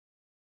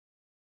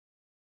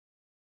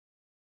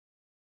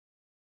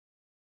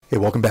Hey,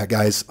 welcome back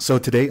guys. So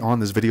today on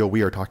this video,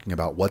 we are talking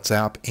about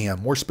WhatsApp,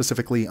 and more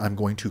specifically, I'm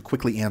going to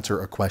quickly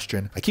answer a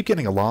question I keep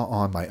getting a lot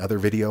on my other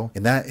video,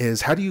 and that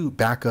is, how do you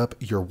back up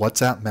your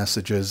WhatsApp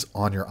messages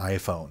on your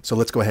iPhone? So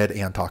let's go ahead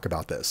and talk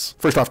about this.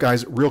 First off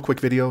guys, real quick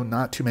video,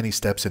 not too many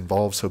steps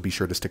involved, so be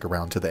sure to stick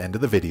around to the end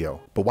of the video.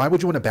 But why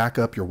would you want to back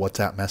up your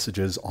WhatsApp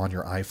messages on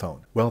your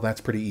iPhone? Well,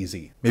 that's pretty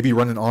easy. Maybe you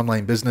run an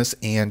online business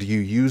and you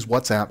use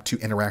WhatsApp to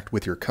interact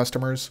with your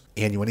customers,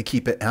 and you want to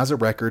keep it as a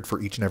record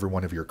for each and every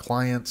one of your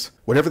clients.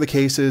 Whatever the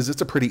case is,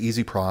 it's a pretty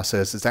easy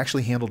process. It's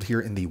actually handled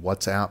here in the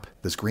WhatsApp,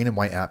 this green and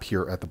white app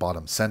here at the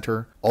bottom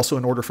center. Also,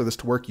 in order for this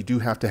to work, you do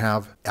have to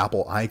have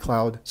Apple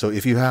iCloud. So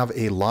if you have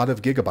a lot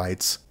of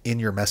gigabytes in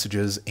your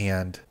messages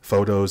and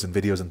photos and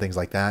videos and things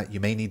like that, you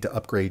may need to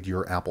upgrade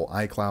your Apple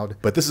iCloud.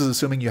 But this is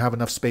assuming you have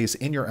enough space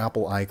in your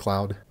Apple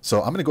iCloud. So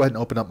I'm going to go ahead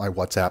and open up my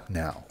WhatsApp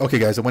now. Okay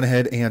guys, I went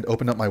ahead and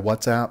opened up my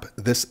WhatsApp.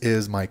 This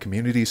is my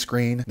community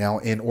screen. Now,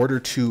 in order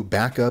to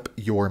back up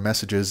your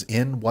messages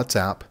in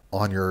WhatsApp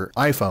on your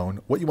iPhone,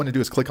 what you want to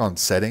do is click on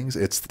settings.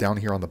 It's down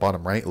here on the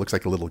bottom right. It looks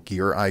like a little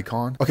gear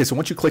icon. Okay, so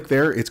once you click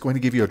there, it's going to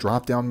give you a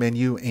drop down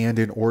menu. And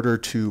in order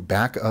to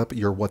back up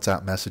your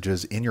WhatsApp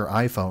messages in your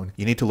iPhone,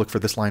 you need to look for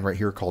this line right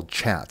here called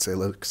chats. It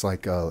looks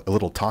like a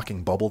little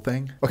talking bubble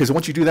thing. Okay, so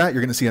once you do that,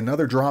 you're going to see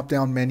another drop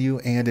down menu.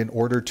 And in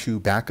order to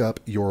back up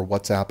your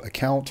WhatsApp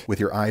account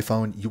with your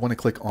iPhone, you want to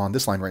click on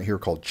this line right here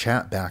called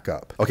chat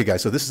backup. Okay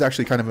guys, so this is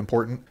actually kind of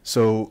important.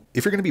 So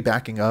if you're going to be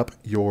backing up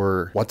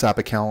your WhatsApp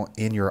account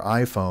in your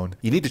iPhone,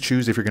 you need to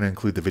choose if you're going to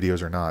include the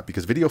videos or not,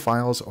 because video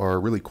files are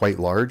really quite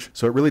large.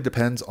 So it really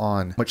depends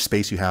on how much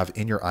space you have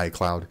in your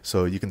iCloud.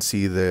 So you can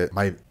see that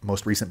my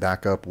most recent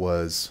backup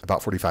was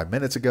about 45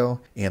 minutes ago,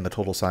 and the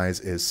total size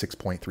is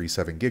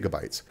 6.37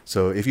 gigabytes.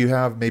 So if you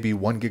have maybe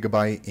 1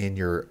 gigabyte in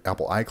your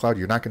Apple iCloud,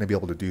 you're not going to be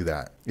able to do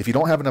that. If you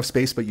don't have enough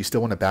space, but you still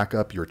want to back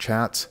up your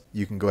chats,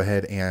 you can go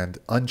ahead and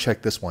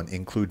uncheck this one,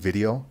 include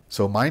video.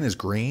 So mine is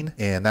green,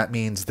 and that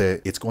means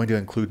that it's going to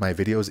include my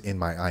videos in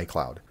my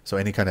iCloud. So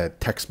any kind of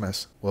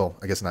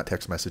I guess not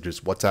text messages,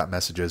 WhatsApp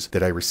messages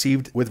that I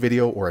received with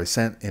video or I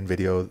sent in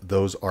video,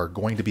 those are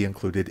going to be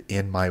included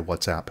in my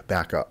WhatsApp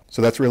backup.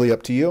 So that's really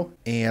up to you.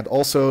 And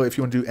also, if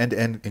you want to do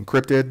end-to-end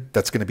encrypted,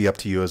 that's going to be up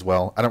to you as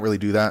well. I don't really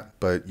do that,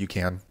 but you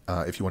can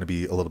if you want to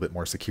be a little bit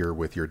more secure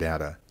with your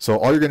data. So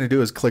all you're going to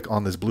do is click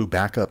on this blue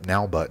backup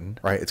now button,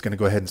 right? It's going to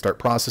go ahead and start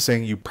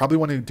processing. You probably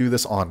want to do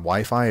this on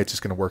Wi-Fi. It's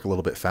just going to work a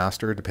little bit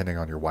faster depending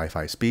on your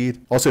Wi-Fi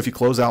speed. Also, if you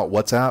close out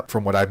WhatsApp,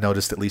 from what I've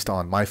noticed, at least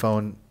on my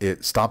phone,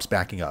 it stops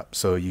backing up.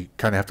 So you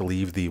kind of have to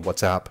leave the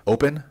WhatsApp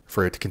open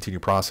for it to continue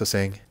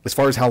processing. As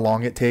far as how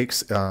long it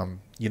takes,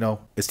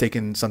 it's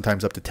taken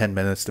sometimes up to 10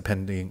 minutes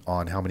depending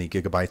on how many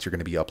gigabytes you're going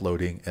to be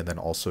uploading and then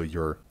also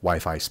your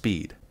Wi-Fi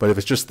speed. But if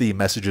it's just the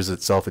messages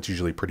itself, it's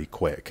usually pretty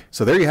quick.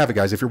 So there you have it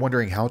guys. If you're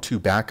wondering how to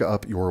back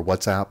up your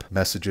WhatsApp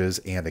messages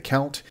and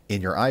account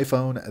in your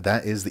iPhone,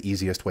 that is the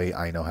easiest way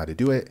I know how to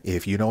do it.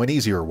 If you know an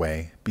easier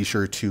way, be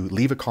sure to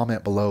leave a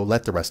comment below.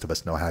 Let the rest of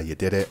us know how you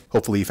did it.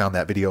 Hopefully you found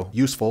that video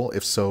useful.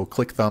 If so,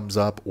 click thumbs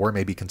up or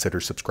maybe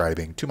consider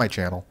subscribing to my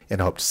channel, and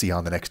I hope to see you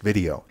on the next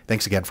video.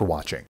 Thanks again for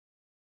watching.